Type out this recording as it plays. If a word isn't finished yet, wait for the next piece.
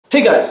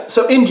Hey guys,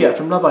 so India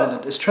from Love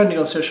Island is trending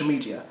on social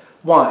media.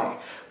 Why?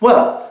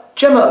 Well,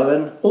 Gemma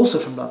Owen, also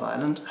from Love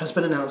Island, has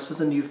been announced as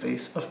the new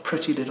face of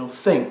Pretty Little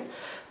Thing.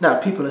 Now,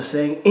 people are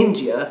saying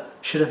India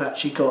should have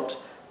actually got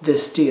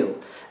this deal.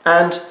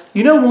 And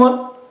you know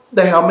what?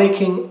 They are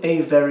making a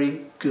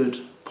very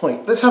good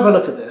point. Let's have a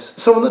look at this.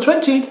 So on the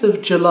 28th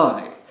of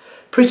July,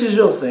 Pretty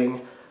Little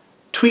Thing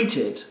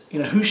tweeted,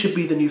 who should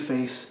be the new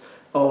face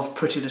of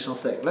Pretty Little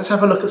Thing. Let's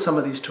have a look at some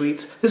of these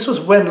tweets. This was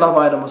when Love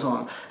Island was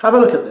on. Have a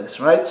look at this,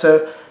 right?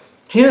 So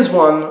here's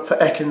one for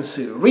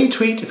Ekin-Su.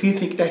 Retweet if you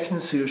think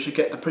Ekin-Su should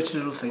get the Pretty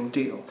Little Thing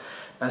deal.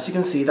 As you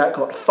can see, that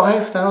got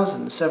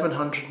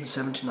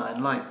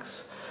 5,779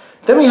 likes.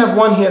 Then we have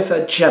one here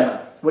for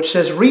Gemma, which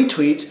says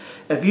retweet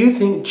if you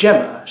think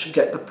Gemma should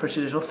get the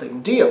Pretty Little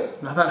Thing deal.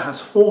 Now that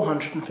has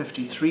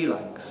 453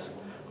 likes.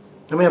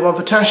 Then we have one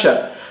for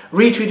Tasha.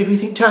 Retweet if you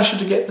think Tasha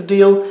should get the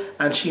deal,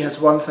 and she has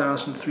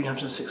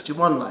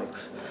 1,361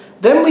 likes.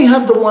 Then we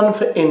have the one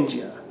for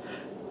India.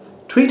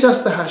 Tweet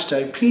us the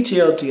hashtag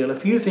PTL deal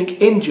if you think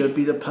India would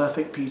be the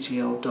perfect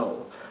PTL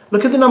doll.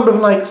 Look at the number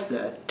of likes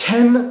there.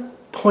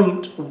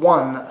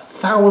 10.1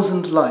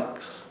 thousand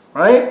likes,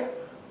 right?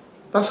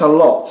 That's a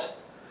lot.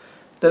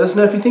 Let us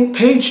know if you think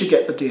Paige should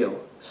get the deal.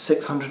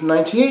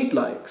 698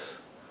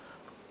 likes.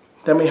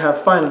 Then we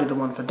have finally the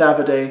one for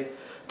Davide.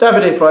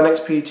 Davide, for our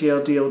next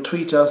PTL deal,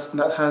 tweet us, and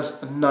that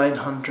has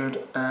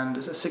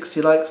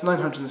 960 likes?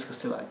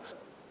 960 likes.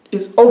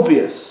 It's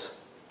obvious,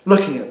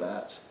 looking at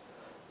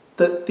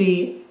that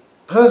the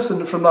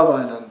person from Love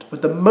Island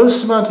with the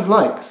most amount of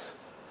likes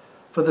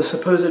for the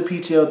supposed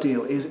PTL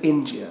deal is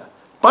India.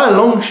 By a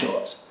long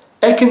shot.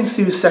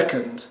 Ekin-Su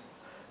second.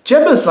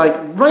 Gemma's like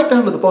right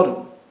down to the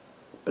bottom,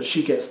 but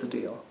she gets the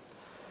deal.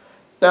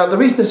 Now, the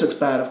reason this looks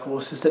bad, of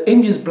course, is that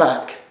India's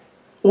black,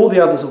 all the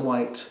others are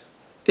white.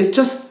 It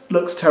just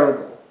looks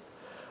terrible.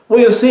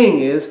 What you're seeing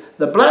is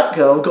the black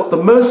girl got the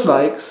most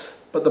likes,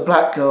 but the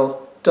black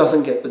girl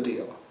doesn't get the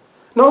deal.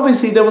 Now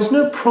obviously there was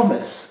no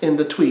promise in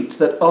the tweet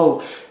that,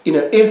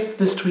 if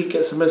this tweet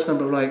gets the most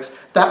number of likes,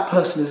 that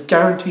person is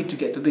guaranteed to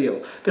get the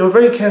deal. They were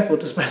very careful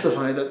to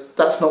specify that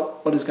that's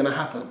not what is going to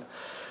happen.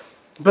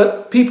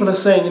 But people are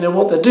saying,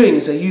 what they're doing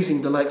is they're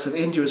using the likes of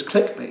India as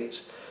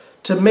clickbait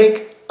to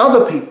make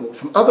other people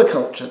from other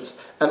cultures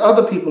and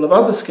other people of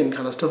other skin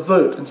colours to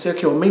vote and say,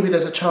 okay, well maybe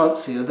there's a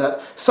chance here that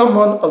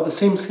someone of the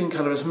same skin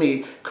colour as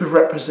me could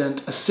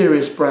represent a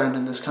serious brand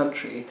in this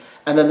country.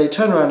 And then they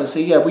turn around and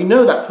say, yeah, we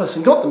know that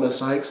person got the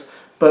most likes,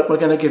 but we're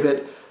going to give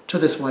it to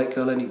this white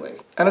girl anyway.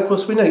 And of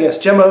course we know, yes,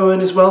 Gemma Owen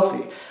is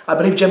wealthy. I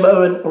believe Gemma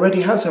Owen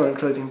already has her own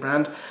clothing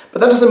brand, but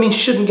that doesn't mean she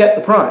shouldn't get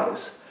the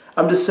prize.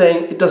 I'm just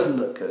saying it doesn't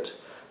look good.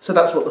 So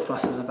that's what the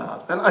fuss is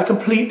about. And I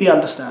completely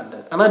understand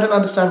it. And I don't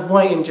understand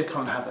why India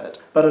can't have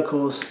it. But of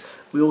course,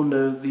 we all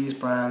know these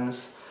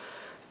brands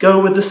go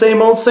with the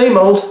same old,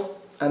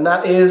 and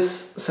that is,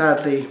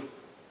 sadly,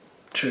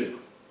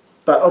 true.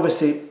 But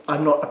obviously,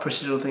 I'm not a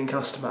Pretty Little Thing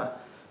customer,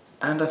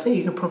 and I think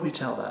you can probably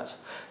tell that.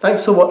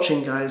 Thanks for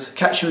watching, guys.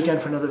 Catch you again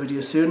for another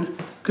video soon.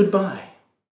 Goodbye.